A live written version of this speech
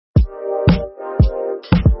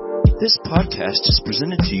This podcast is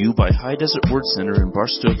presented to you by High Desert Word Center in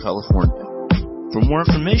Barstow, California. For more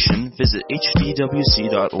information, visit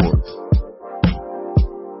hdwc.org.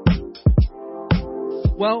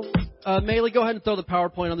 Well, Maylee, go ahead and throw the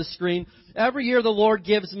PowerPoint on the screen. Every year the Lord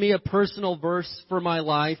gives me a personal verse for my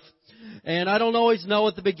life. And I don't always know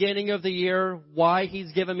at the beginning of the year why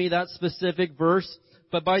He's given me that specific verse.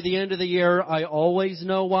 But by the end of the year, I always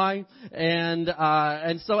know why. And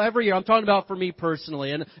so every year, I'm talking about for me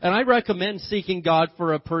personally. And I recommend seeking God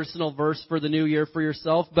for a personal verse for the new year for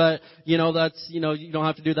yourself. But, you don't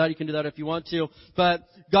have to do that. You can do that if you want to. But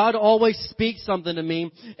God always speaks something to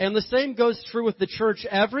me. And the same goes true with the church.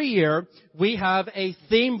 Every year, we have a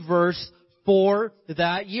theme verse for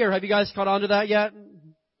that year. Have you guys caught on to that yet?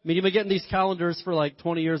 I mean, you've been getting these calendars for like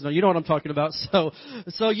 20 years now. You know what I'm talking about.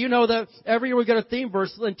 So you know that every year we get a theme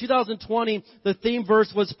verse. In 2020, the theme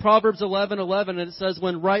verse was Proverbs 11:11, and it says,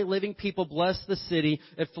 "When right living people bless the city,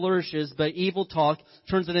 it flourishes, but evil talk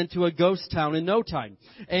turns it into a ghost town in no time."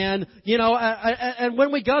 And, and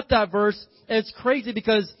when we got that verse, it's crazy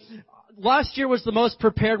because last year was the most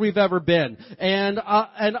prepared we've ever been. And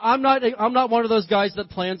I'm not one of those guys that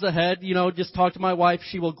plans ahead. Just talk to my wife.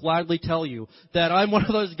 She will gladly tell you that I'm one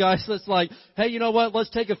of those guys that's like, hey, you know what?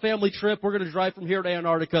 Let's take a family trip. We're going to drive from here to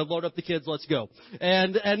Antarctica, load up the kids, let's go.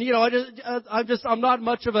 I'm not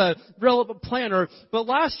much of a real planner. But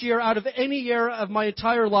last year, out of any year of my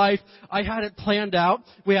entire life, I had it planned out.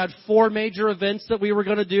 We had 4 major events that we were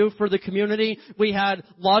going to do for the community. We had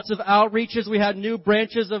lots of outreaches. We had new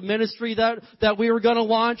branches of ministry that we were going to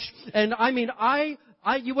launch. And I mean,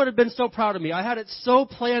 you would have been so proud of me. I had it so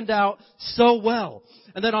planned out so well.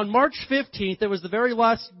 And then on March 15th, it was the very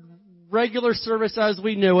last regular service as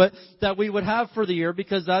we knew it that we would have for the year,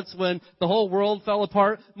 because that's when the whole world fell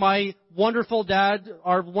apart. My wonderful dad,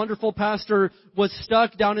 our wonderful pastor, was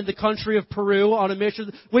stuck down in the country of Peru on a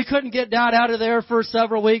mission. We couldn't get Dad out of there for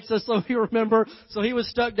several weeks, as so you remember. So he was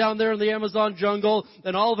stuck down there in the Amazon jungle,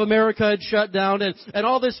 and all of America had shut down, and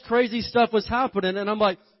all this crazy stuff was happening. And I'm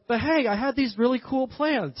like, but hey, I had these really cool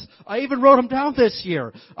plans. I even wrote them down this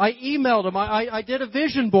year. I emailed them. I did a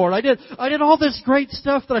vision board. I did all this great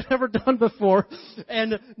stuff that I've never done before.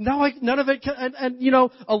 And now none of it,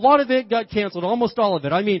 a lot of it got canceled. Almost all of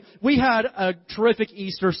it. I mean, we had a terrific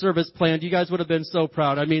Easter service planned. You guys would have been so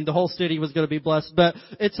proud. I mean, the whole city was going to be blessed, but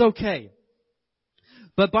it's okay.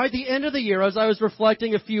 But by the end of the year, as I was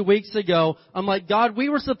reflecting a few weeks ago, I'm like, God, we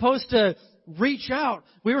were supposed to reach out.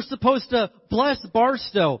 We were supposed to bless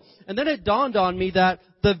Barstow. And then it dawned on me that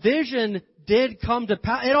the vision did come to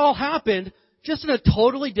pass. It all happened just in a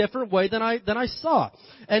totally different way than I saw.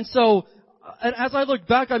 And so, and as I look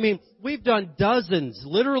back, I mean, we've done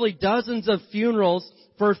literally dozens of funerals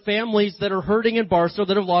for families that are hurting in Barstow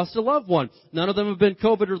that have lost a loved one. None of them have been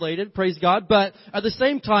COVID related, praise God. But at the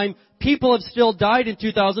same time, people have still died in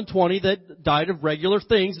 2020 that died of regular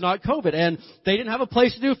things, not COVID. And they didn't have a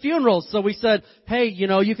place to do funerals. So we said, hey,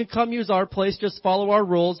 you can come use our place, just follow our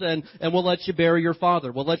rules, and we'll let you bury your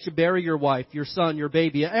father. We'll let you bury your wife, your son, your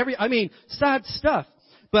baby. Sad stuff.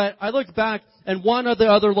 But I look back, and one of the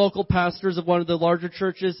other local pastors of one of the larger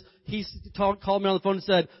churches, he called me on the phone and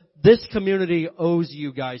said, this community owes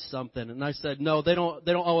you guys something. And I said, no, they don't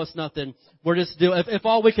owe us nothing. We're just if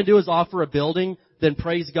all we can do is offer a building, then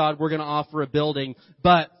praise God, we're going to offer a building.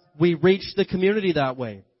 But we reached the community that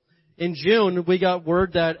way. In June, we got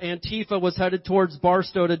word that Antifa was headed towards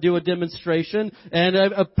Barstow to do a demonstration. And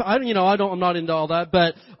I'm not into all that,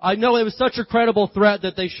 but I know it was such a credible threat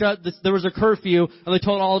that there was a curfew, and they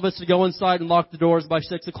told all of us to go inside and lock the doors by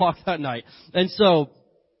 6 o'clock that night. And so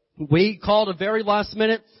we called a very last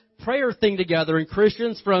minute prayer thing together, and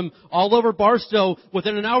Christians from all over Barstow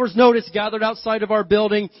within an hour's notice gathered outside of our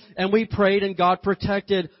building, and we prayed, and God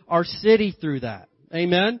protected our city through that.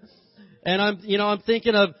 Amen. And I'm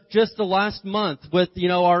thinking of just the last month with,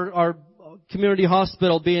 our community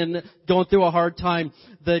hospital going through a hard time,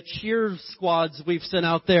 the cheer squads we've sent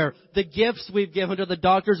out there, the gifts we've given to the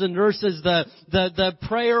doctors and nurses, the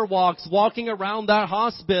prayer walks, walking around that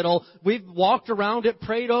hospital. We've walked around it,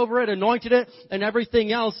 prayed over it, anointed it, and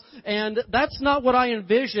everything else. And that's not what I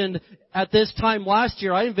envisioned at this time last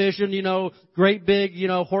year. I envisioned, great big,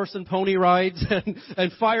 horse and pony rides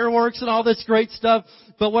and fireworks and all this great stuff.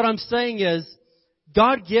 But what I'm saying is,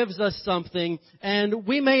 God gives us something, and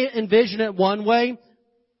we may envision it one way,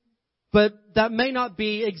 but that may not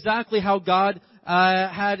be exactly how God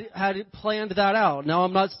had planned that out. Now,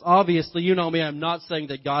 obviously, you know me, I'm not saying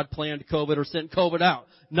that God planned COVID or sent COVID out.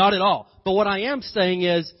 Not at all. But what I am saying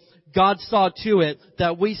is, God saw to it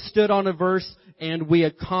that we stood on a verse and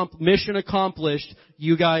mission accomplished.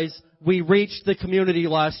 You guys we reached the community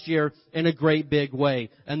last year in a great big way.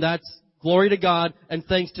 And that's glory to God and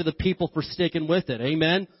thanks to the people for sticking with it.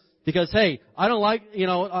 Amen? Because, hey, I don't like,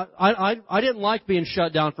 I didn't like being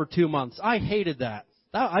shut down for 2 months. I hated that.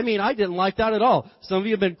 I didn't like that at all. Some of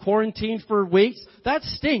you have been quarantined for weeks. That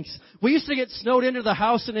stinks. We used to get snowed into the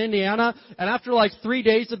house in Indiana, and after like 3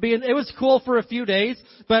 days of being, it was cool for a few days,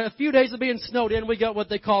 but a few days of being snowed in, we got what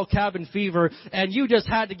they call cabin fever, and you just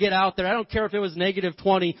had to get out there. I don't care if it was negative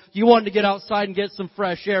 20. You wanted to get outside and get some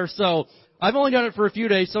fresh air. So, I've only done it for a few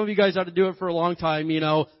days. Some of you guys had to do it for a long time,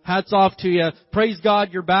 Hats off to you. Praise God,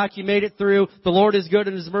 you're back. You made it through. The Lord is good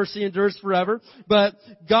and His mercy endures forever. But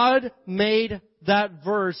God made that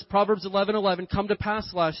verse, Proverbs 11:11, come to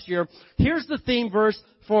pass last year. Here's the theme verse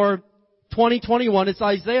for 2021. It's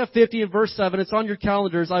Isaiah 50 and verse 7. It's on your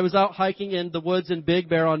calendars. I was out hiking in the woods in Big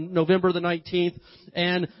Bear on November the 19th.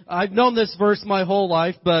 And I've known this verse my whole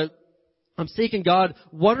life, but I'm seeking God.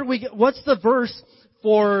 What's the verse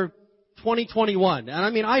for 2021?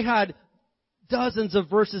 And I had dozens of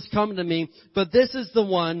verses come to me, but this is the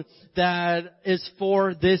one that is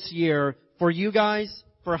for this year, for you guys,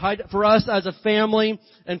 for us as a family,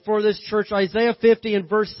 and for this church. Isaiah 50 and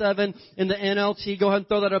verse 7 in the NLT. Go ahead and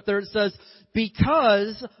throw that up there. It says,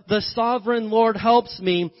 because the sovereign Lord helps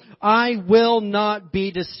me, I will not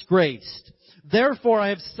be disgraced. Therefore I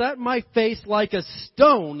have set my face like a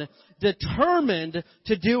stone, determined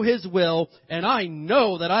to do His will, and I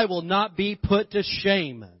know that I will not be put to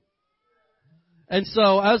shame. And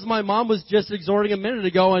so, as my mom was just exhorting a minute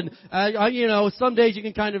ago, and some days you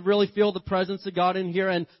can kind of really feel the presence of God in here,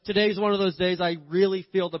 and today's one of those days I really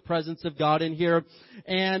feel the presence of God in here.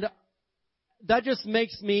 And that just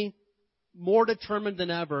makes me more determined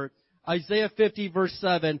than ever. Isaiah 50 verse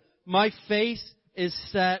 7, my face is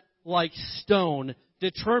set like stone,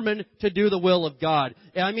 determined to do the will of God.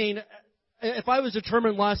 If I was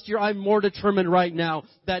determined last year, I'm more determined right now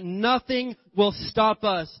that nothing will stop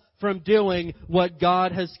us from doing what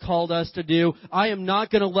God has called us to do. I am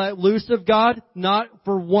not going to let loose of God, not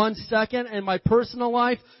for 1 second in my personal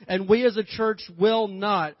life, and we as a church will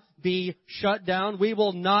not be shut down. We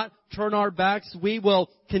will not turn our backs. We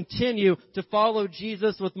will continue to follow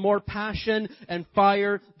Jesus with more passion and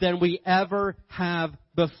fire than we ever have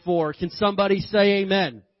before. Can somebody say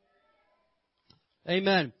amen?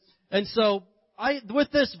 Amen. And so,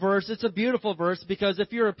 with this verse, it's a beautiful verse because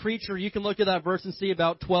if you're a preacher, you can look at that verse and see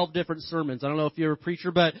about 12 different sermons. I don't know if you're a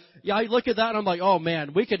preacher, but yeah, I look at that and I'm like, oh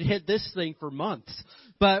man, we could hit this thing for months.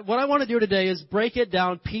 But what I want to do today is break it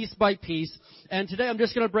down piece by piece. And today I'm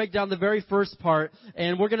just going to break down the very first part.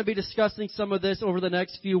 And we're going to be discussing some of this over the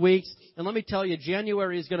next few weeks. And let me tell you,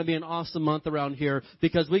 January is going to be an awesome month around here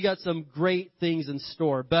because we got some great things in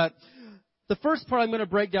store. But the first part I'm going to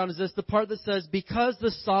break down is this, the part that says, because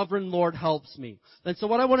the sovereign Lord helps me. And so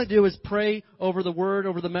what I want to do is pray over the word,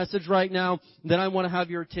 over the message right now. Then I want to have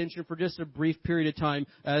your attention for just a brief period of time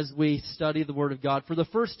as we study the Word of God for the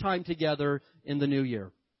first time together in the new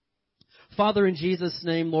year. Father, in Jesus'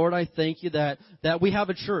 name, Lord, I thank you that we have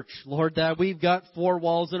a church, Lord, that we've got 4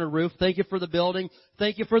 walls and a roof. Thank you for the building.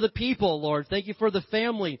 Thank you for the people, Lord. Thank you for the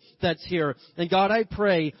family that's here. And God, I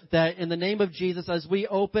pray that in the name of Jesus, as we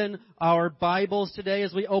open our Bibles today,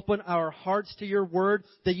 as we open our hearts to your word,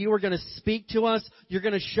 that you are going to speak to us. You're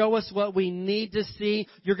going to show us what we need to see.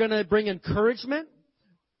 You're going to bring encouragement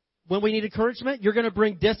when we need encouragement. You're going to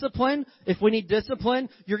bring discipline if we need discipline.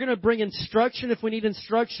 You're going to bring instruction if we need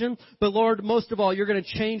instruction. But Lord, most of all, you're going to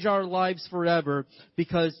change our lives forever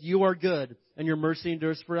because you are good and your mercy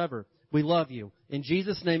endures forever. We love you. In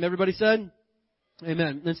Jesus' name, everybody said,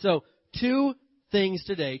 amen. And so, 2 things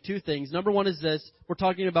today. 2 things. Number 1 is this. We're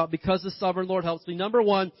talking about because the sovereign Lord helps me. Number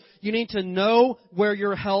 1, you need to know where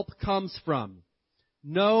your help comes from.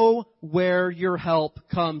 Know where your help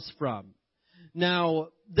comes from. Now,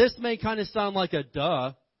 this may kind of sound like a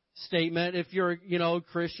duh statement if you're, a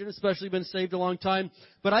Christian, especially been saved a long time.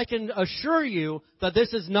 But I can assure you that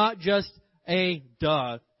this is not just a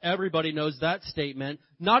duh. Everybody knows that statement.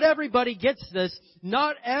 Not everybody gets this.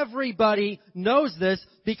 Not everybody knows this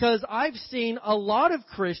because I've seen a lot of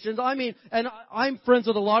Christians. And I'm friends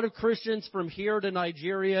with a lot of Christians from here to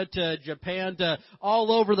Nigeria to Japan to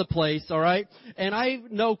all over the place, all right? And I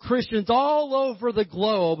know Christians all over the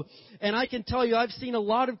globe. And I can tell you, I've seen a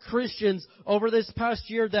lot of Christians over this past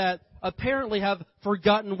year that apparently have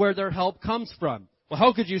forgotten where their help comes from. Well,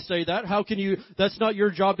 how could you say that? How can you? That's not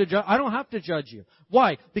your job to judge. I don't have to judge you.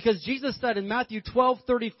 Why? Because Jesus said in Matthew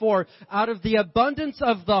 12:34, out of the abundance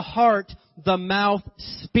of the heart, the mouth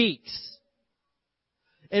speaks.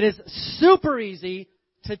 It is super easy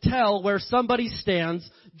to tell where somebody stands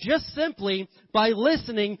just simply by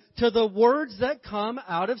listening to the words that come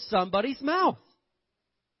out of somebody's mouth.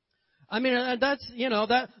 I mean, that's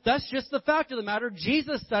just the fact of the matter.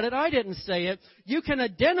 Jesus said it. I didn't say it. You can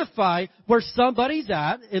identify where somebody's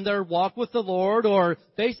at in their walk with the Lord or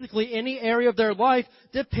basically any area of their life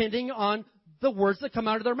depending on the words that come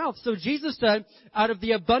out of their mouth. So Jesus said, out of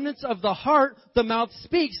the abundance of the heart, the mouth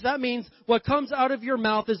speaks. That means what comes out of your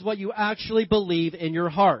mouth is what you actually believe in your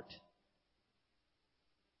heart.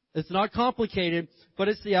 It's not complicated, but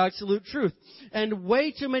it's the absolute truth. And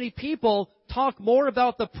way too many people talk more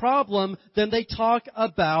about the problem than they talk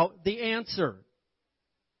about the answer.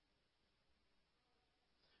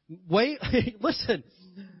 Listen,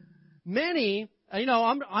 many, I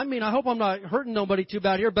hope I'm not hurting nobody too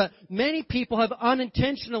bad here, but many people have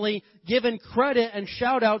unintentionally given credit and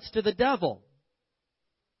shout-outs to the devil.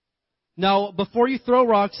 Now, before you throw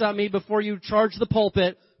rocks at me, before you charge the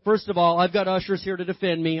pulpit, first of all, I've got ushers here to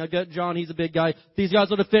defend me. I've got John, he's a big guy. These guys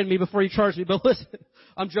will defend me before you charge me. But listen,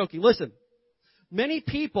 I'm joking. Listen, many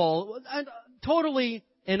people, and totally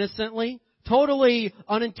innocently, totally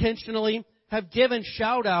unintentionally, have given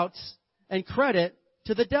shout-outs and credit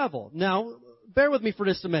to the devil. Now, bear with me for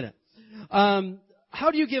just a minute.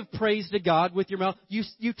 How do you give praise to God with your mouth?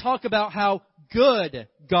 You talk about how good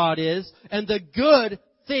God is and the good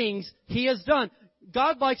things He has done.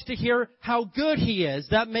 God likes to hear how good He is.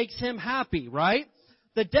 That makes Him happy, right?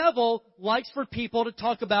 The devil likes for people to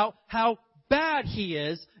talk about how bad He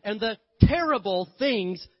is and the terrible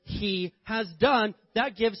things He has done.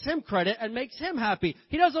 That gives him credit and makes him happy.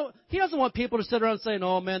 He doesn't want people to sit around saying,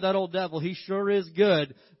 "Oh man, that old devil, he sure is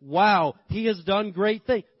good. Wow, he has done great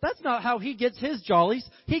things." That's not how he gets his jollies.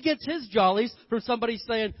 He gets his jollies from somebody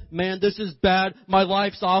saying, "Man, this is bad. My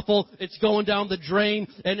life's awful. It's going down the drain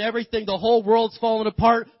and everything. The whole world's falling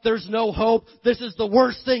apart. There's no hope. This is the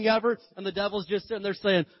worst thing ever." And the devil's just sitting there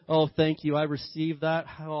saying, "Oh, thank you. I received that.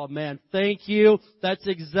 Oh man, thank you. That's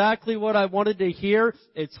exactly what I wanted to hear.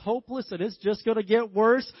 It's hopeless and it's just going to get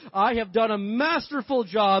worse. I have done a masterful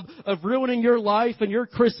job of ruining your life and your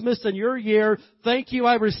Christmas and your year. Thank you.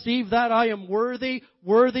 I received that. I am worthy.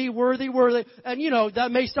 And that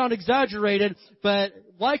may sound exaggerated, but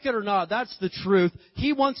like it or not, that's the truth.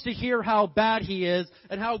 He wants to hear how bad he is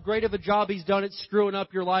and how great of a job he's done at screwing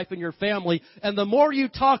up your life and your family. And the more you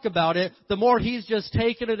talk about it, the more he's just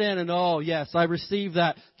taking it in and, "Oh yes, I received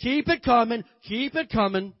that. Keep it coming. Keep it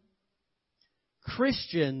coming."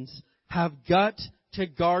 Christians have got to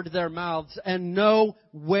guard their mouths and know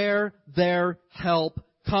where their help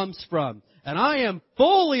comes from. And I am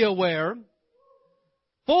fully aware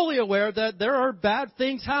that there are bad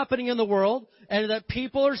things happening in the world and that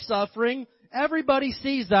people are suffering. Everybody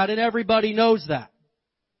sees that and everybody knows that.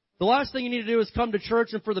 The last thing you need to do is come to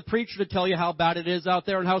church and for the preacher to tell you how bad it is out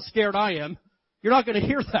there and how scared I am. You're not going to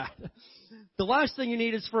hear that. The last thing you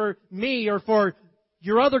need is for me or for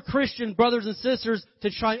your other Christian brothers and sisters to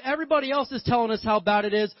try. Everybody else is telling us how bad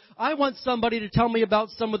it is. I want somebody to tell me about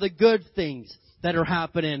some of the good things that are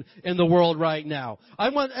happening in the world right now.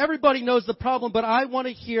 Everybody knows the problem, but I want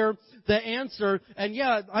to hear the answer. And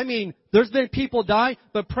there's been people die,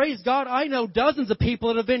 but praise God, I know dozens of people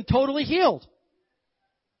that have been totally healed.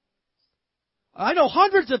 I know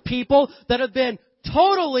hundreds of people that have been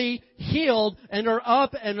totally healed and are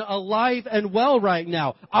up and alive and well right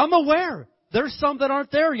now. I'm aware. There's some that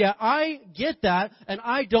aren't there yet. I get that, and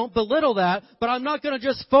I don't belittle that, but I'm not going to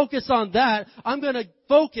just focus on that. I'm going to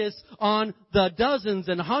focus on the dozens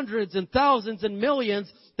and hundreds and thousands and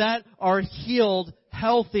millions that are healed,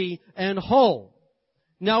 healthy, and whole.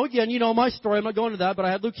 Now again, you know my story. I'm not going to that, but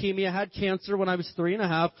I had leukemia, had cancer when I was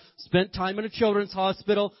 3.5, spent time in a children's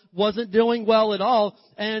hospital, wasn't doing well at all.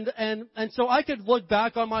 And so I could look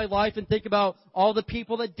back on my life and think about all the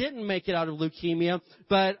people that didn't make it out of leukemia,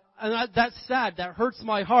 and that's sad. That hurts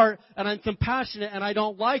my heart, and I'm compassionate, and I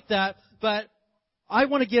don't like that. But I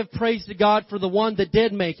want to give praise to God for the one that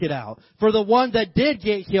did make it out, for the one that did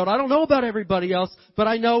get healed. I don't know about everybody else, but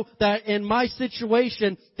I know that in my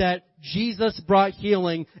situation that Jesus brought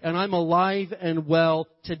healing, and I'm alive and well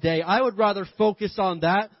today. I would rather focus on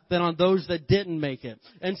that than on those that didn't make it.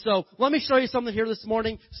 And so let me show you something here this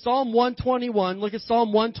morning. Psalm 121. Look at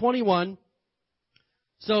Psalm 121.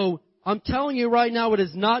 So I'm telling you right now, it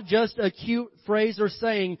is not just a cute phrase or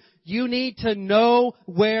saying. You need to know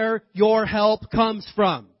where your help comes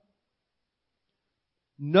from.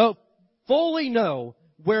 Fully know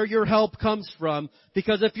where your help comes from.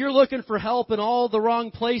 Because if you're looking for help in all the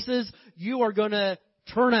wrong places, you are going to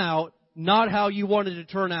turn out not how you wanted to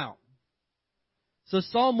turn out. So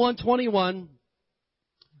Psalm 121,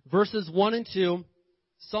 verses 1 and 2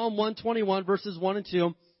 Psalm 121, verses 1 and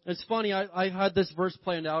 2. It's funny, I had this verse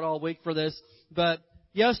planned out all week for this, but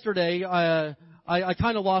yesterday, I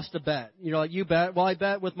kind of lost a bet. You know, like you bet. Well, I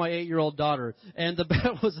bet with my 8-year-old daughter. And the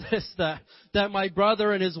bet was this, that my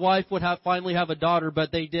brother and his wife would finally have a daughter,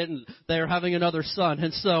 but they didn't. They're having another son.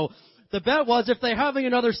 And so the bet was if they're having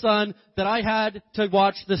another son, that I had to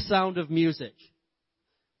watch The Sound of Music.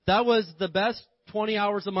 That was the best 20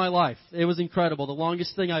 hours of my life. It was incredible. The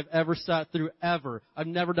longest thing I've ever sat through ever. I've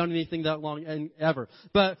never done anything that long ever.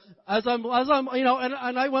 But as I'm, you know,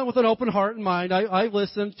 and I went with an open heart and mind. I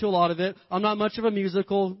listened to a lot of it. I'm not much of a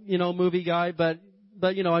musical, you know, movie guy, but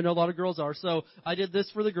you know, I know a lot of girls are. So I did this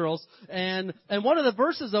for the girls. And one of the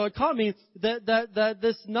verses though, it caught me that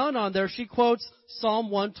this nun on there, she quotes Psalm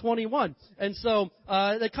 121. And so,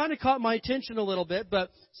 that kind of caught my attention a little bit, but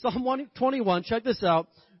Psalm 121, check this out.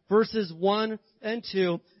 Verses 1 and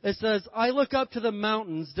 2, it says, I look up to the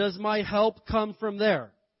mountains. Does my help come from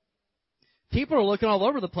there? People are looking all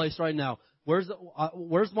over the place right now. Where's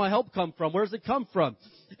my help come from? Where's it come from?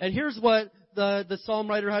 And here's what the psalm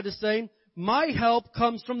writer had to say. My help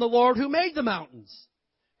comes from the Lord who made the mountains,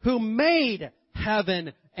 who made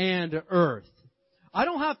heaven and earth. I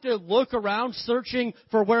don't have to look around searching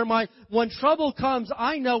for when trouble comes,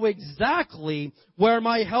 I know exactly where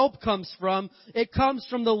my help comes from. It comes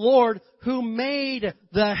from the Lord who made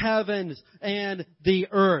the heavens and the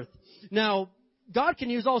earth. Now, God can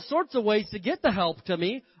use all sorts of ways to get the help to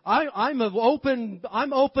me. I'm open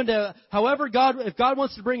to however if God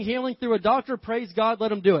wants to bring healing through a doctor, praise God,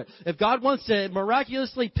 let Him do it. If God wants to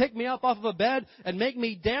miraculously pick me up off of a bed and make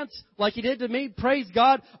me dance like He did to me, praise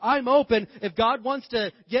God, I'm open. If God wants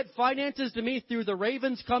to get finances to me through the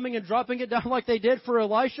ravens coming and dropping it down like they did for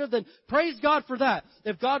Elisha, then praise God for that.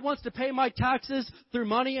 If God wants to pay my taxes through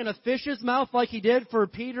money in a fish's mouth like He did for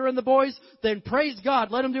Peter and the boys, then praise God,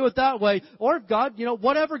 let Him do it that way. Or if God, you know,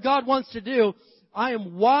 whatever God wants to do, I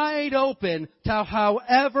am wide open to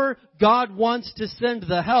however God wants to send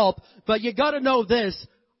the help. But you gotta know this.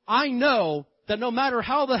 I know that no matter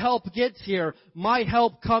how the help gets here, my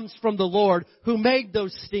help comes from the Lord who made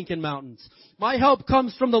those stinking mountains. My help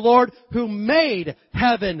comes from the Lord who made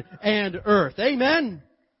heaven and earth. Amen?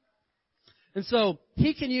 And so,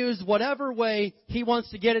 He can use whatever way He wants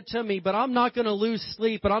to get it to me, but I'm not going to lose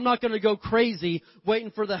sleep and I'm not going to go crazy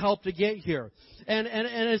waiting for the help to get here. And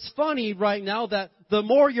it's funny right now that the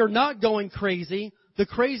more you're not going crazy, the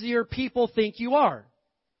crazier people think you are.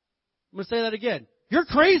 I'm going to say that again. You're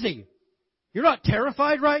crazy. You're not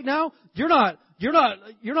terrified right now. You're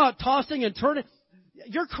not tossing and turning.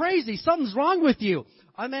 You're crazy. Something's wrong with you.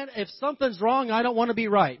 I mean, if something's wrong, I don't want to be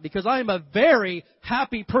right because I am a very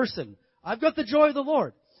happy person. I've got the joy of the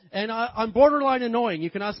Lord. And I'm borderline annoying. You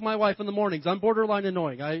can ask my wife in the mornings. I'm borderline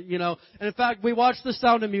annoying. And in fact, we watched The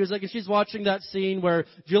Sound of Music, and she's watching that scene where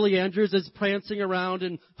Julie Andrews is prancing around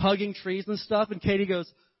and hugging trees and stuff, and Katie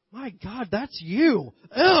goes, my God, that's you.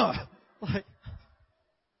 Ugh. Like,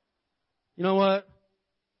 you know what?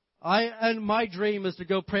 And my dream is to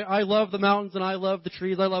go pray. I love the mountains and I love the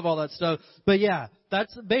trees. I love all that stuff. But yeah,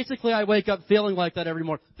 that's basically I wake up feeling like that every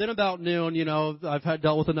morning. Then about noon, I've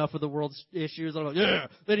dealt with enough of the world's issues. I'm like, yeah.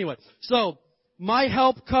 But anyway, so my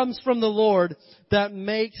help comes from the Lord that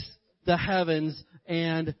makes the heavens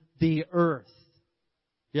and the earth.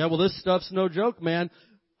 Yeah, well, this stuff's no joke, man.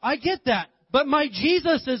 I get that. But my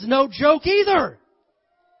Jesus is no joke either.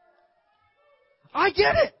 I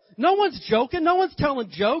get it. No one's joking. No one's telling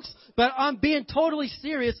jokes. But I'm being totally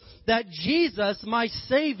serious that Jesus, my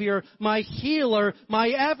Savior, my healer, my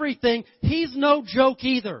everything, He's no joke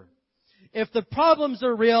either. If the problems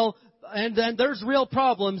are real, and then there's real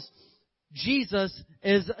problems, Jesus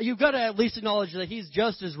is, you've got to at least acknowledge that He's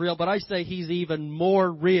just as real, but I say He's even more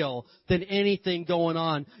real than anything going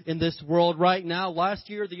on in this world right now, last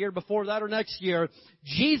year, the year before that, or next year.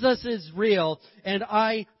 Jesus is real, and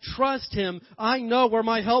I trust Him. I know where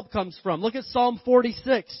my help comes from. Look at Psalm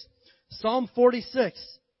 46. Psalm 46.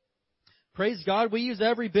 Praise God, we use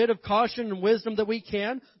every bit of caution and wisdom that we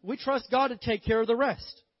can. We trust God to take care of the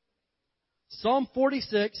rest. Psalm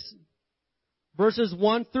 46, verses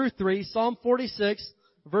 1 through 3. Psalm 46,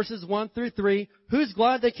 verses 1 through 3. Who's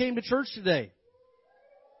glad they came to church today?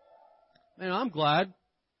 Man, I'm glad.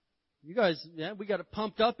 You guys, yeah, we got it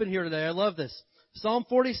pumped up in here today. I love this. Psalm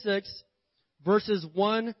 46, verses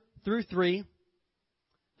 1 through 3.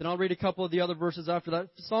 Then I'll read a couple of the other verses after that.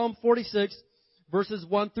 Psalm 46, verses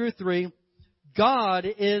 1 through 3. God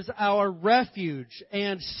is our refuge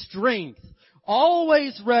and strength,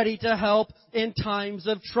 always ready to help in times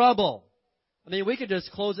of trouble. I mean, we could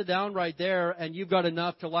just close it down right there, and you've got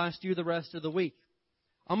enough to last you the rest of the week.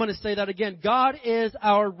 I'm going to say that again. God is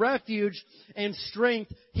our refuge and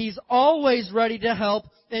strength. He's always ready to help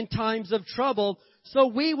in times of trouble. So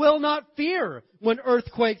we will not fear when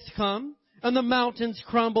earthquakes come and the mountains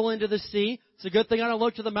crumble into the sea. It's a good thing I don't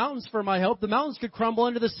look to the mountains for my help. The mountains could crumble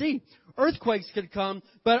into the sea. Earthquakes could come,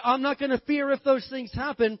 but I'm not going to fear if those things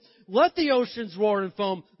happen. Let the oceans roar and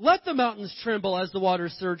foam. Let the mountains tremble as the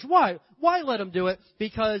waters surge. Why? Why let them do it?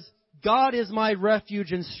 Because God is my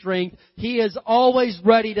refuge and strength. He is always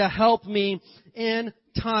ready to help me in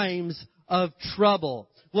times of trouble.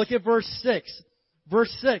 Look at verse 6.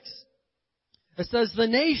 Verse 6. It says, the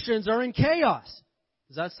nations are in chaos.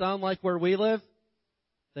 Does that sound like where we live?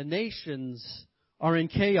 The nations are in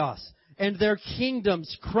chaos, and their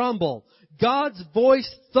kingdoms crumble. God's voice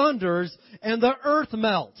thunders, and the earth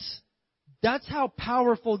melts. That's how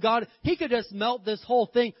powerful God is. He could just melt this whole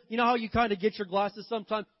thing. You know how you kind of get your glasses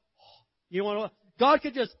sometimes? You want to? God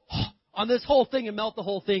could just on this whole thing and melt the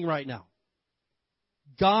whole thing right now.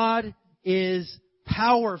 God is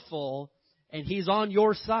powerful, and He's on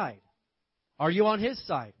your side. Are you on His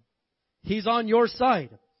side? He's on your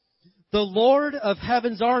side. The Lord of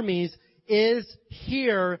heaven's armies is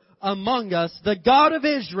here among us. The God of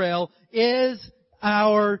Israel is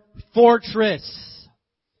our fortress.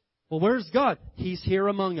 Well, where's God? He's here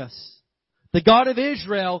among us. The God of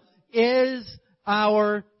Israel is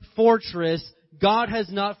our fortress. God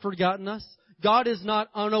has not forgotten us. God is not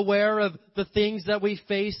unaware of the things that we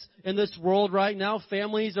face in this world right now.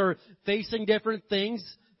 Families are facing different things.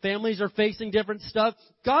 Families are facing different stuff.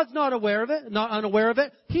 God's not aware of it, not unaware of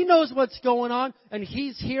it. He knows what's going on, and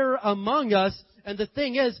He's here among us. And the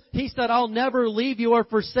thing is, He said, I'll never leave you or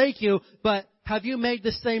forsake you. But have you made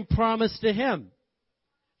the same promise to Him?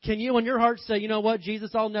 Can you in your heart say, you know what, Jesus,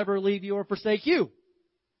 I'll never leave you or forsake you?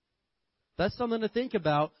 That's something to think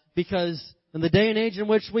about, because in the day and age in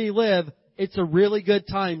which we live, it's a really good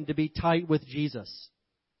time to be tight with Jesus.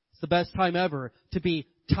 It's the best time ever to be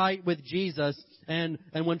tight with Jesus. And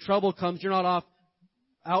when trouble comes, you're not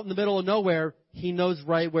out in the middle of nowhere. He knows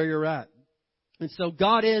right where you're at. And so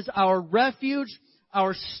God is our refuge,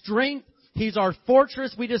 our strength. He's our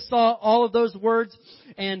fortress. We just saw all of those words.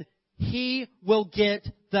 And He will get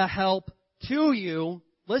the help to you.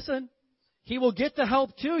 Listen, He will get the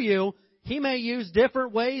help to you. He may use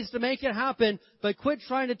different ways to make it happen, but quit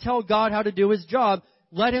trying to tell God how to do His job.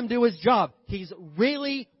 Let Him do His job. He's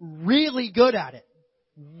really, really good at it.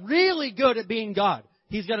 Really good at being God.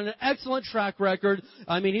 He's got an excellent track record.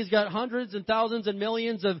 I mean, He's got hundreds and thousands and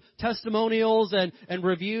millions of testimonials and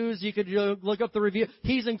reviews. You could look up the review.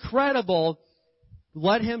 He's incredible.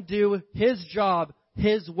 Let Him do His job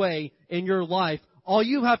His way in your life. All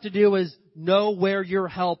you have to do is know where your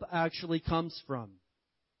help actually comes from.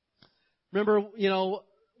 Remember,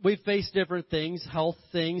 we've faced different things, health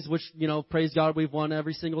things, which, praise God, we've won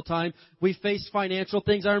every single time. We've faced financial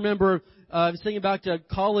things. I remember, I was thinking back to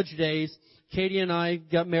college days. Katie and I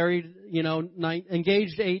got married,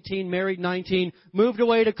 engaged 18, married 19, moved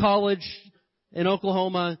away to college in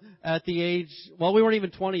Oklahoma at the age, we weren't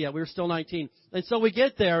even 20 yet. We were still 19. And so we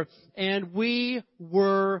get there, and we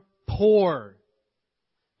were poor.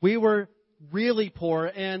 We were really poor.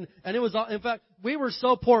 And it was, in fact, we were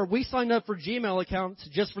so poor, we signed up for Gmail accounts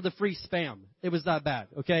just for the free spam. It was that bad,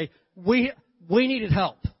 okay? We needed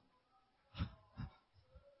help.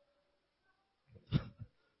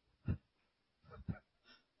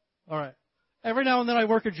 All right. Every now and then I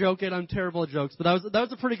work a joke, and I'm terrible at jokes, but that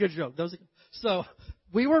was a pretty good joke. So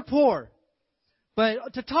we were poor.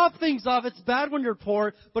 But to top things off, it's bad when you're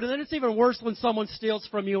poor, but then it's even worse when someone steals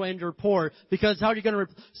from you and you're poor, because how are you going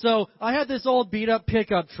to... So I had this old beat-up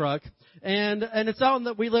pickup truck, and it's out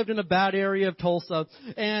in we lived in a bad area of Tulsa,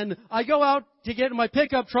 and I go out to get in my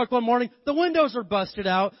pickup truck one morning, the windows are busted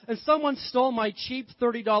out, and someone stole my cheap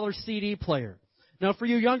 $30 CD player. Now, for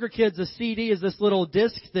you younger kids, a CD is this little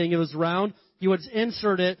disc thing. It was round. You would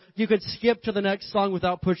insert it. You could skip to the next song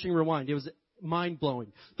without pushing rewind. It was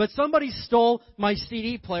mind-blowing. But somebody stole my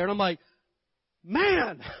CD player, and I'm like,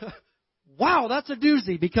 man, wow, that's a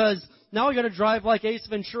doozy, because now I got to drive like Ace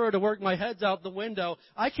Ventura to work. My head's out the window.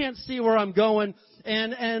 I can't see where I'm going.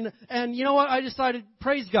 And you know what? I decided,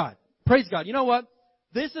 praise God. Praise God. You know what?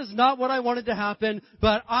 This is not what I wanted to happen,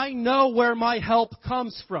 but I know where my help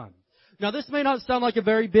comes from. Now, this may not sound like a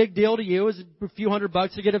very big deal to you. It's a few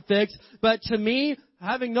 $100 to get it fixed. But to me,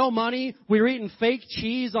 having no money, we were eating fake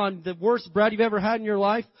cheese on the worst bread you've ever had in your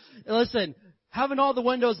life. Listen, having all the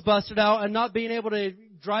windows busted out and not being able to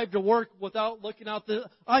drive to work without looking out it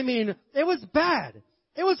was bad.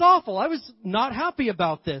 It was awful. I was not happy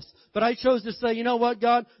about this. But I chose to say, you know what,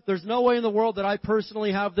 God? There's no way in the world that I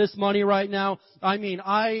personally have this money right now. I mean,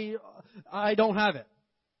 I don't have it.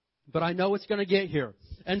 but I know it's going to get here.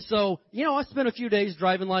 And so, I spent a few days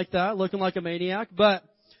driving like that, looking like a maniac. But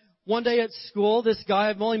one day at school, this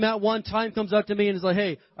guy I've only met one time comes up to me and is like,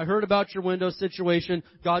 hey, I heard about your window situation.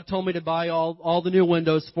 God told me to buy all the new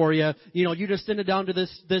windows for you. You just send it down to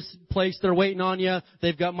this place. They're waiting on you.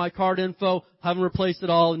 They've got my card info. Have them replace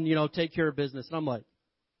it all and, take care of business. And I'm like,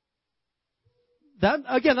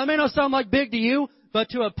 that may not sound like big to you, but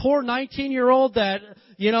to a poor 19-year-old that,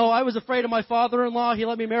 I was afraid of my father-in-law. He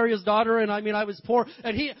let me marry his daughter, and I was poor.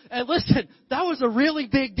 And listen, that was a really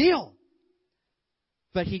big deal.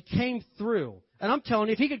 But he came through. And I'm telling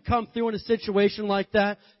you, if he could come through in a situation like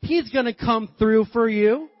that, he's going to come through for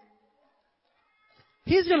you.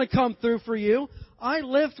 He's going to come through for you. I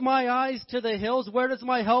lift my eyes to the hills. Where does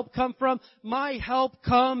my help come from? My help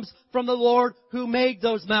comes from the Lord who made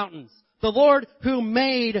those mountains. The Lord who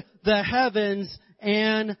made the heavens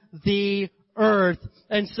and the earth.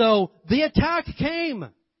 And so the attack came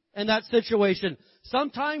in that situation.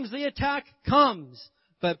 Sometimes the attack comes.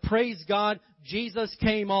 But praise God, Jesus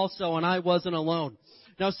came also, and I wasn't alone.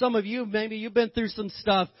 Now, some of you, maybe you've been through some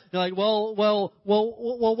stuff. You're like, well,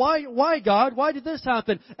 why God? Why did this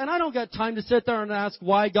happen? And I don't got time to sit there and ask,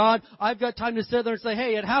 why God? I've got time to sit there and say,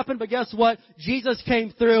 hey, it happened, but guess what? Jesus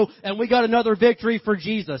came through, and we got another victory for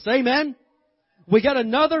Jesus. Amen? We got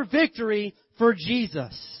another victory for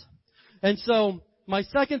Jesus. And so, my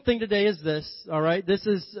second thing today is this, alright? This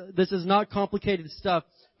is not complicated stuff,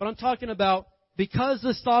 but I'm talking about because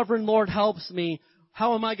the sovereign Lord helps me,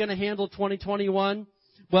 how am I going to handle 2021?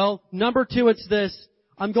 Well, number 2, it's this.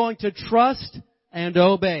 I'm going to trust and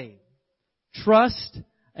obey. Trust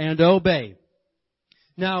and obey.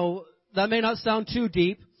 Now, that may not sound too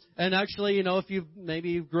deep. And actually, if you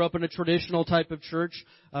maybe grew up in a traditional type of church,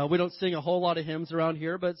 we don't sing a whole lot of hymns around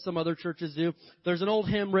here, but some other churches do. There's an old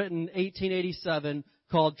hymn written in 1887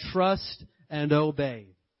 called Trust and Obey.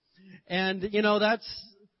 And,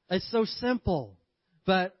 it's so simple.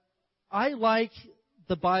 But I like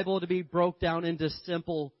the Bible to be broke down into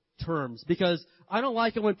simple terms because I don't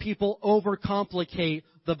like it when people overcomplicate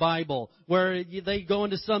the Bible, where they go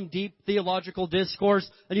into some deep theological discourse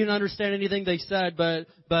and you don't understand anything they said, but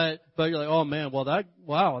you're like, oh man, that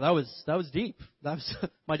was deep.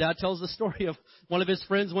 My dad tells the story of one of his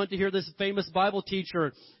friends went to hear this famous Bible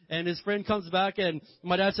teacher, and his friend comes back and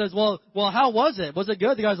my dad says, well, how was it? Was it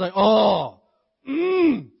good? The guy's like,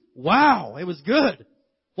 wow, it was good.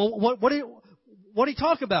 Well, what did he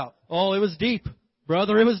talk about? Oh, it was deep,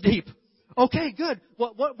 brother. It was deep. Okay, good.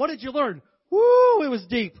 What did you learn? Woo, it was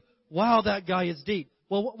deep. Wow, that guy is deep.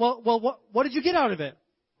 Well, what did you get out of it?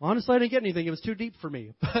 Honestly, I didn't get anything. It was too deep for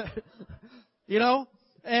me. That's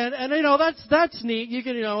neat. You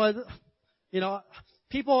can,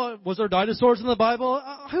 people, was there dinosaurs in the Bible?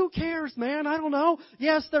 Who cares, man? I don't know.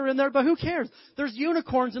 Yes, they're in there, but who cares? There's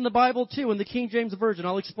unicorns in the Bible too, in the King James Version.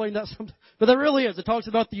 I'll explain that sometime. But there really is. It talks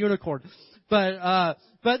about the unicorn. But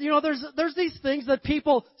there's these things that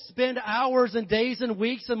people spend hours and days and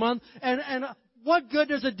weeks and months, and what good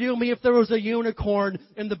does it do me if there was a unicorn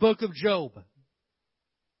in the book of Job?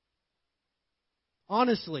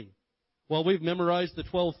 Honestly. Well, we've memorized the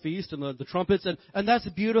 12 feasts and the trumpets, and that's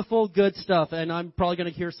beautiful, good stuff, and I'm probably going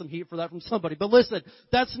to hear some heat for that from somebody. But listen,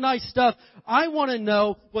 that's nice stuff. I want to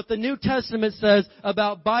know what the New Testament says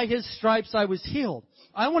about by His stripes I was healed.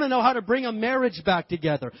 I want to know how to bring a marriage back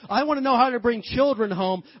together. I want to know how to bring children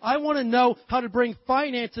home. I want to know how to bring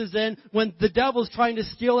finances in when the devil's trying to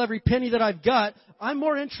steal every penny that I've got. I'm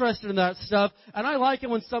more interested in that stuff, and I like it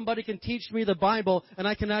when somebody can teach me the Bible and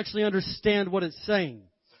I can actually understand what it's saying.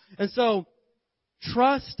 And so,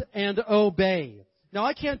 trust and obey. Now,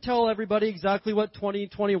 I can't tell everybody exactly what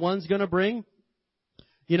 2021 is going to bring.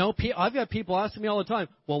 I've got people asking me all the time,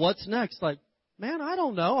 well, what's next? Like, man, I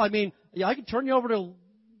don't know. I mean, I can turn you over to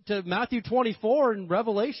Matthew 24 and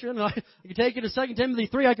Revelation. And I can take you to 2 Timothy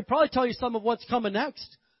 3. I could probably tell you some of what's coming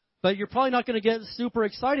next. But you're probably not going to get super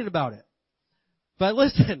excited about it. But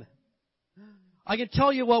listen, I can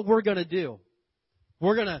tell you what we're going to do.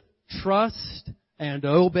 We're going to trust and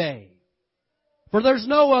obey. For there's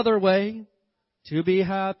no other way to be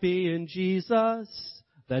happy in Jesus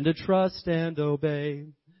than to trust and obey.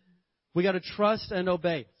 We got to trust and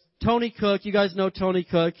obey. Tony Cook, you guys know Tony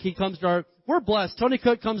Cook. He comes to we're blessed. Tony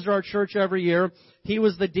Cook comes to our church every year. He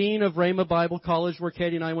was the dean of Rhema Bible College where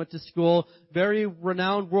Katie and I went to school. Very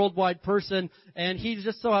renowned worldwide person. And he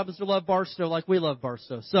just so happens to love Barstow like we love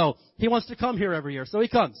Barstow. So he wants to come here every year. So he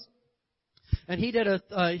comes. And he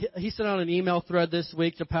sent out an email thread this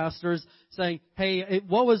week to pastors saying, hey,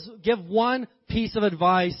 give one piece of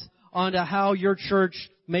advice on how your church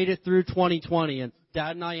made it through 2020. And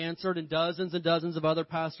Dad and I answered, and dozens of other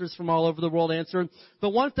pastors from all over the world answered.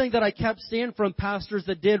 But one thing that I kept seeing from pastors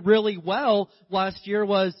that did really well last year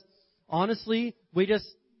was, honestly, we just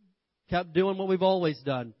kept doing what we've always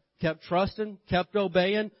done. Kept trusting, kept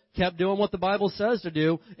obeying, kept doing what the Bible says to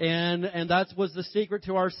do, and that was the secret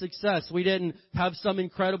to our success. We didn't have some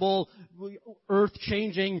incredible,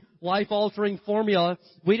 earth-changing, life-altering formula.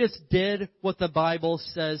 We just did what the Bible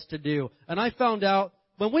says to do. And I found out,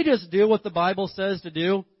 when we just do what the Bible says to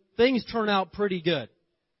do, things turn out pretty good.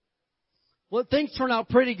 Well, things turn out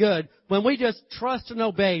pretty good when we just trust and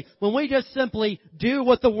obey, when we just simply do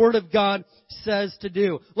what the Word of God says to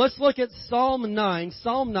do. Let's look at Psalm 9.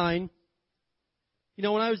 Psalm 9. You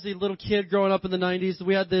know, when I was a little kid growing up in the 90s,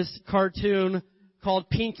 we had this cartoon called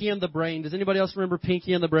Pinky and the Brain. Does anybody else remember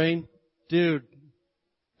Pinky and the Brain? Dude,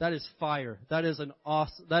 that is fire. That is an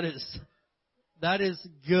awesome, that is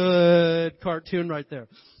good cartoon right there.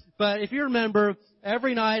 But if you remember,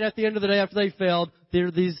 every night at the end of the day after they failed, there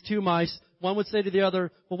were these two mice. One would say to the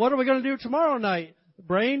other, well, what are we going to do tomorrow night,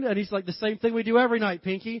 Brain? And he's like, the same thing we do every night,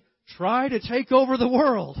 Pinky. Try to take over the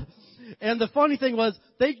world. And the funny thing was,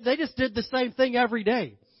 they just did the same thing every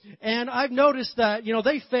day. And I've noticed that, you know,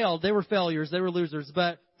 they failed. They were failures. They were losers.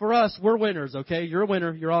 But for us, we're winners, okay? You're a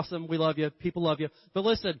winner. You're awesome. We love you. People love you. But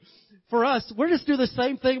listen, for us, we're just do the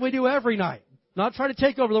same thing we do every night. Not try to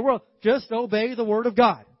take over the world. Just obey the Word of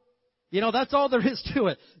God. You know, that's all there is to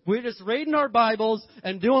it. We're just reading our Bibles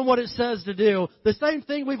and doing what it says to do. The same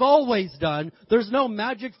thing we've always done. There's no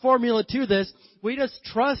magic formula to this. We just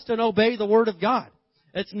trust and obey the Word of God.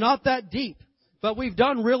 It's not that deep, but we've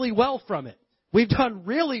done really well from it. We've done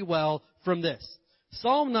really well from this.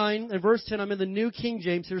 Psalm 9 and verse 10, I'm in the New King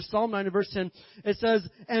James here. Psalm 9 and verse 10, it says,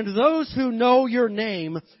 and those who know your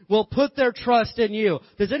name will put their trust in you.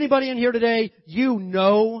 Does anybody in here today, you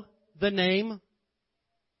know the name?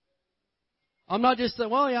 I'm not just saying,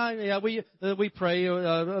 well, yeah, we pray,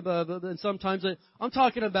 and sometimes I'm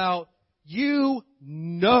talking about you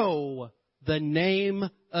know the name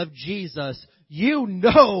of Jesus. You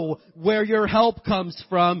know where your help comes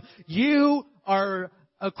from. You are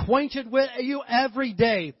acquainted with you every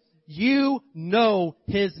day. You know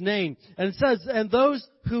His name. And it says, and those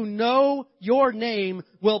who know your name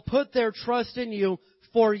will put their trust in you,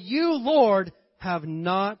 for you, Lord, have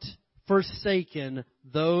not forsaken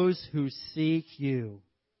those who seek you.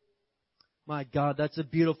 My God, that's a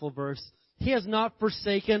beautiful verse. He has not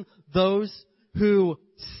forsaken those who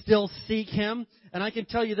still seek Him. And I can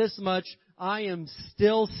tell you this much, I am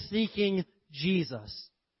still seeking Jesus.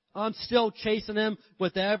 I'm still chasing Him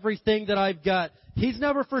with everything that I've got. He's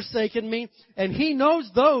never forsaken me, and He knows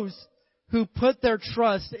those who put their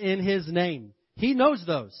trust in His name. He knows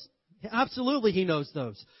those. Absolutely, He knows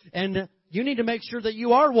those. And you need to make sure that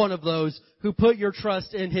you are one of those who put your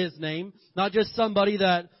trust in His name. Not just somebody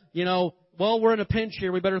that, you know, well, we're in a pinch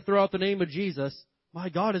here, we better throw out the name of Jesus. My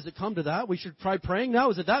God, has it come to that? We should try praying now?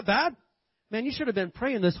 Is it that bad? Man, you should have been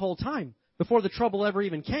praying this whole time. Before the trouble ever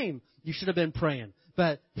even came, you should have been praying.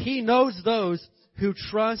 But He knows those who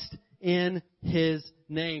trust in His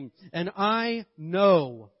name. And I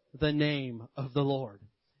know the name of the Lord.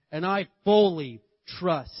 And I fully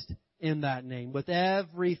trust in that name with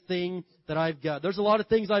everything that I've got. There's a lot of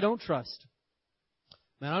things I don't trust.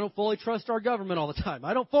 Man, I don't fully trust our government all the time.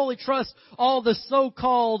 I don't fully trust all the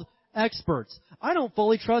so-called experts. I don't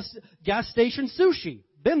fully trust gas station sushi.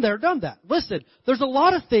 Been there, done that. Listen, there's a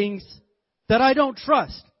lot of things that I don't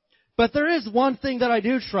trust. But there is one thing that I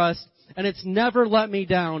do trust, and it's never let me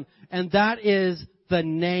down, and that is the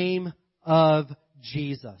name of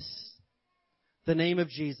Jesus. The name of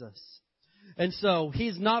Jesus. And so,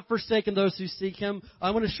 He's not forsaken those who seek Him.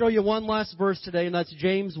 I'm going to show you one last verse today, and that's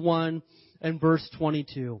James 1 and verse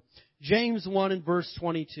 22. James 1 and verse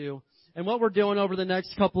 22. And what we're doing over the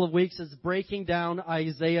next couple of weeks is breaking down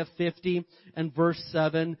Isaiah 50 and verse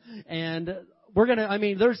 7. And we're going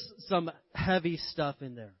to, there's some heavy stuff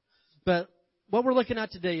in there. But what we're looking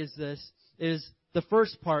at today is the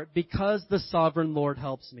first part, because the sovereign Lord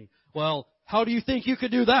helps me. Well, how do you think you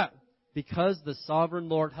could do that? Because the sovereign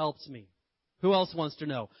Lord helps me. Who else wants to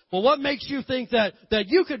know? Well, what makes you think that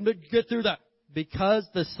you could get through that? Because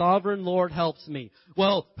the sovereign Lord helps me.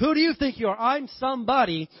 Well, who do you think you are? I'm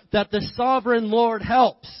somebody that the sovereign Lord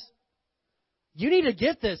helps. You need to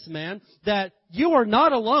get this, man, that you are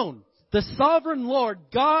not alone. The sovereign Lord,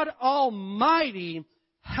 God Almighty,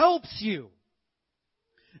 helps you.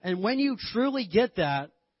 And when you truly get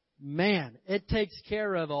that, man, it takes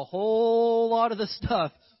care of a whole lot of the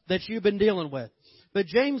stuff that you've been dealing with. But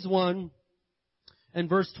James 1 and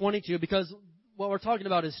verse 22, because what we're talking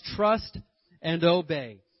about is trust and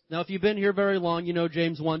obey. Now, if you've been here very long, you know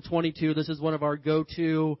James 1:22. This is one of our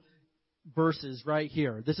go-to verses right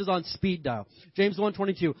here. This is on speed dial. James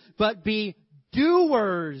 1:22. But be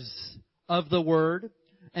doers of the word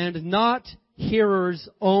and not hearers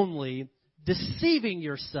only, deceiving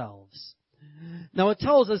yourselves. Now, it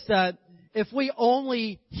tells us that if we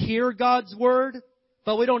only hear God's word,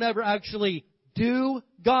 but we don't ever actually do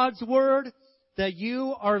God's word, that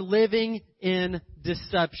you are living in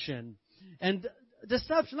deception. And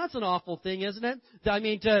deception, that's an awful thing, isn't it? I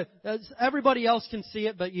mean, everybody else can see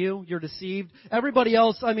it, but you're deceived. Everybody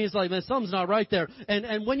else, I mean, it's like, man, something's not right there.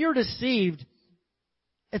 And when you're deceived,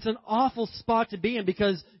 it's an awful spot to be in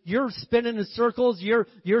because you're spinning in circles, you're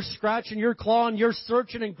scratching, you're clawing, you're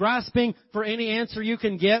searching and grasping for any answer you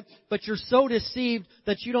can get, but you're so deceived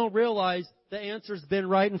that you don't realize the answer's been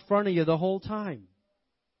right in front of you the whole time.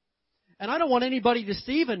 And I don't want anybody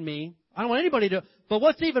deceiving me. I don't want anybody to, but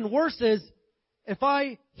what's even worse is if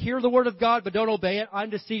I hear the word of God but don't obey it, I'm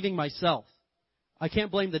deceiving myself. I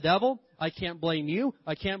can't blame the devil. I can't blame you.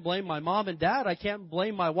 I can't blame my mom and dad. I can't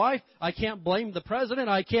blame my wife. I can't blame the president.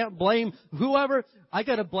 I can't blame whoever. I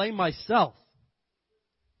got to blame myself.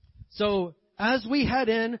 So as we head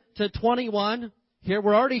into 21, here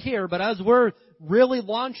we're already here, but as we're really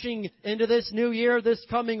launching into this new year, this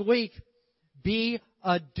coming week, be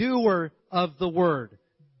a doer of the word.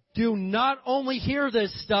 Do not only hear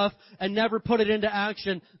this stuff and never put it into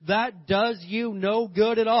action. That does you no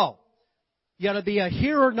good at all. You got to be a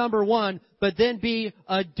hearer, number one, but then be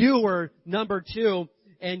a doer, number two.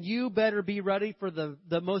 And you better be ready for the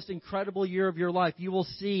most incredible year of your life. You will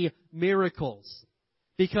see miracles.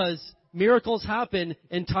 Because miracles happen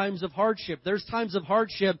in times of hardship. There's times of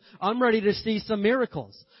hardship. I'm ready to see some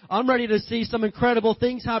miracles. I'm ready to see some incredible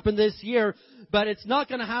things happen this year. But it's not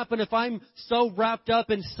going to happen if I'm so wrapped up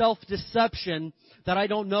in self-deception that I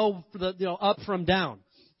don't know up from down.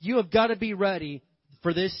 You have got to be ready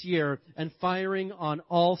for this year and firing on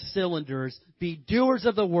all cylinders. Be doers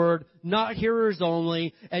of the word, not hearers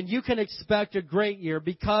only, and you can expect a great year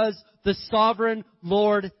because the sovereign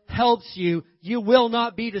Lord helps you. You will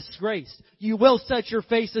not be disgraced. You will set your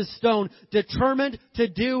face as stone, determined to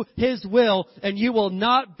do His will, and you will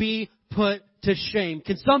not be put to shame.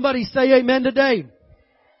 Can somebody say amen today?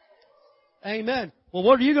 Amen. Well,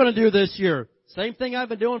 what are you going to do this year? Same thing I've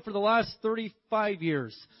been doing for the last 35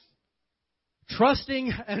 years.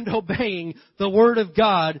 Trusting and obeying the Word of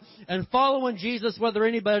God and following Jesus whether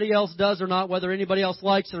anybody else does or not, whether anybody else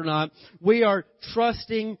likes it or not. We are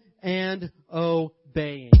trusting and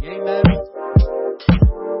obeying. Amen.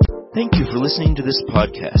 Thank you for listening to this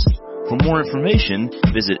podcast. For more information,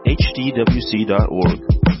 visit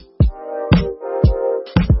hdwc.org.